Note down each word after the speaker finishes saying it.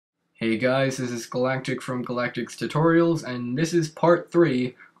Hey guys, this is Galactic from GalacticsTutorials, and this is part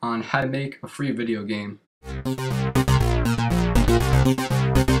 3 on how to make a free video game.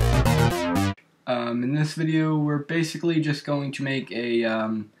 In this video, we're basically just going to make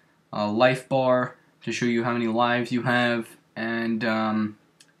a life bar to show you how many lives you have, and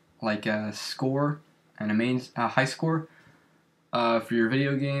like a score and a high score for your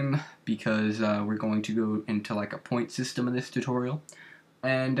video game, because we're going to go into like a point system in this tutorial.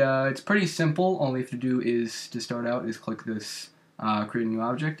 And it's pretty simple. All we have to do is, to start out, is click this create a new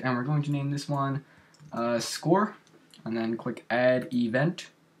object, and we're going to name this one score, and then click add event,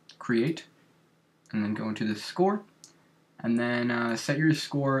 create, and then go into the score, and then set your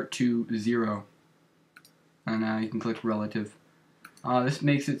score to 0, and you can click relative. This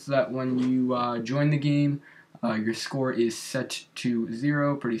makes it so that when you join the game, your score is set to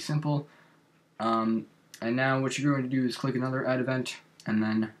 0. Pretty simple. And now what you're going to do is click another add event, and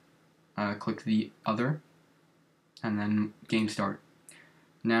then click the other, and then game start.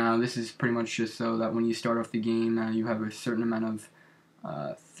 Now this is pretty much just so that when you start off the game, you have a certain amount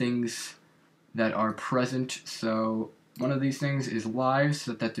of things that are present. So one of these things is lives,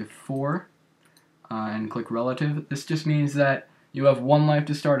 set that to 4, and click relative. This just means that you have 1 life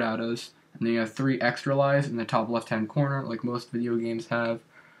to start out as, and then you have 3 extra lives in the top left hand corner, like most video games have.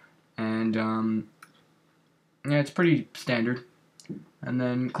 And yeah, it's pretty standard. And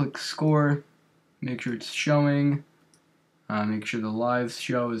then click score, make sure it's showing, make sure the lives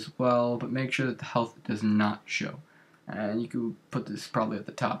show as well, but make sure that the health does not show. And you can put this probably at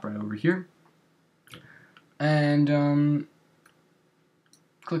the top right over here. And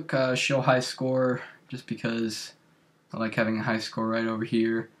click show high score, just because I like having a high score right over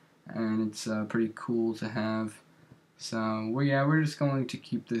here, and it's pretty cool to have. So we're just going to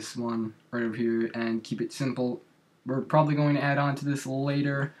keep this one right over here and keep it simple. We're probably going to add on to this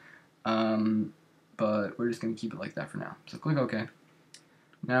later, but we're just going to keep it like that for now. So click OK.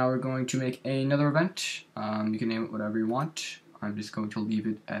 Now we're going to make another event. You can name it whatever you want. I'm just going to leave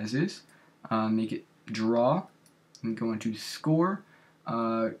it as is. Make it draw, and go into score.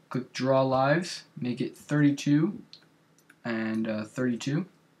 Click draw lives. Make it 32 and 32,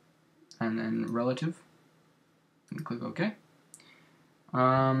 and then relative. And click OK.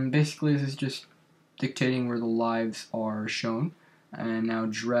 Basically, this is just dictating where the lives are shown. And now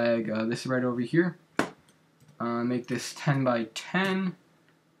drag this right over here. Make this 10 by 10,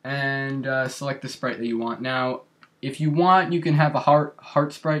 and select the sprite that you want. Now, if you want, you can have a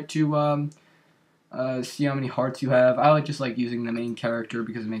heart sprite to see how many hearts you have. I just like using the main character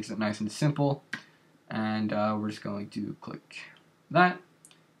because it makes it nice and simple. And we're just going to click that,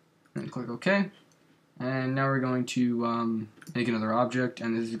 and click OK. And now we're going to make another object,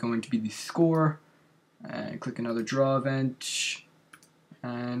 and this is going to be the score. And click another draw event,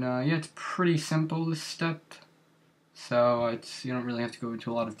 and yeah, it's pretty simple, this step, so you don't really have to go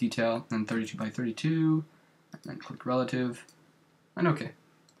into a lot of detail. And 32 by 32, and then click relative, and OK.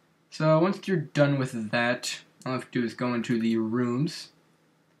 So once you're done with that, all you have to do is go into the rooms,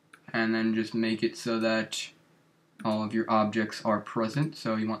 and then just make it so that all of your objects are present.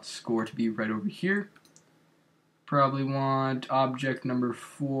 So you want score to be right over here. Probably want object number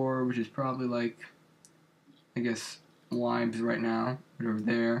 4, which is probably like, I guess, lives right now, right over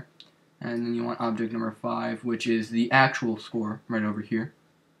there. And then you want object number 5, which is the actual score, right over here.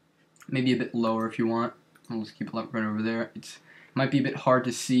 Maybe a bit lower if you want. We'll just keep it right over there. It might be a bit hard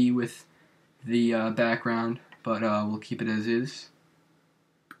to see with the background, but we'll keep it as is.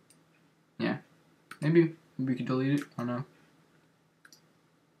 Yeah. Maybe we could delete it. I don't know.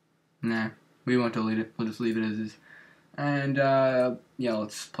 Nah, we won't delete it. We'll just leave it as is. And yeah,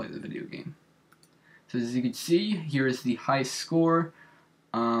 let's play the video game. So as you can see, here is the high score.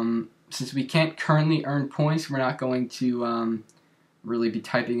 Since we can't currently earn points, we're not going to really be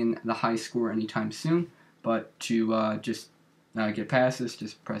typing in the high score anytime soon. But to just get past this,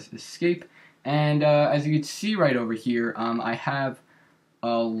 just press escape. And as you can see right over here, I have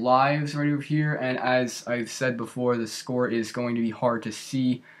lives right over here. And as I've said before, the score is going to be hard to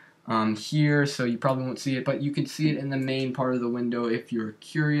see here, so you probably won't see it. But you can see it in the main part of the window if you're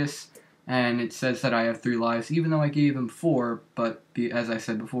curious. And it says that I have 3 lives, even though I gave him 4, but as I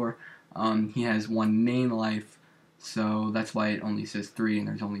said before, he has 1 main life, so that's why it only says 3, and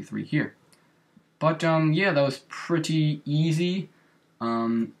there's only 3 here. But yeah, that was pretty easy.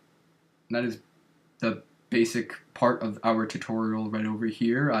 That is the basic part of our tutorial right over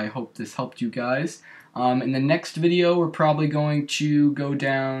here. I hope this helped you guys. In the next video, we're probably going to go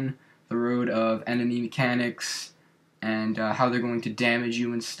down the road of enemy mechanics, and how they're going to damage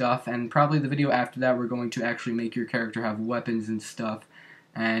you and stuff. And probably the video after that, we're going to actually make your character have weapons and stuff.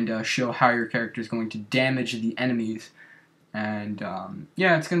 and show how your character is going to damage the enemies. And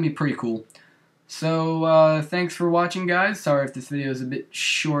yeah, it's going to be pretty cool. So thanks for watching, guys. Sorry if this video is a bit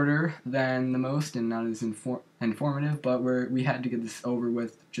shorter than the most and not as informative, but we had to get this over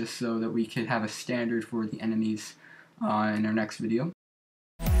with just so that we could have a standard for the enemies in our next video.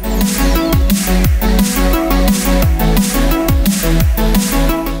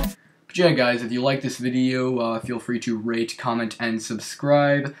 But yeah, guys, if you like this video, feel free to rate, comment, and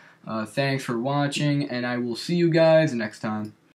subscribe. Thanks for watching, and I will see you guys next time.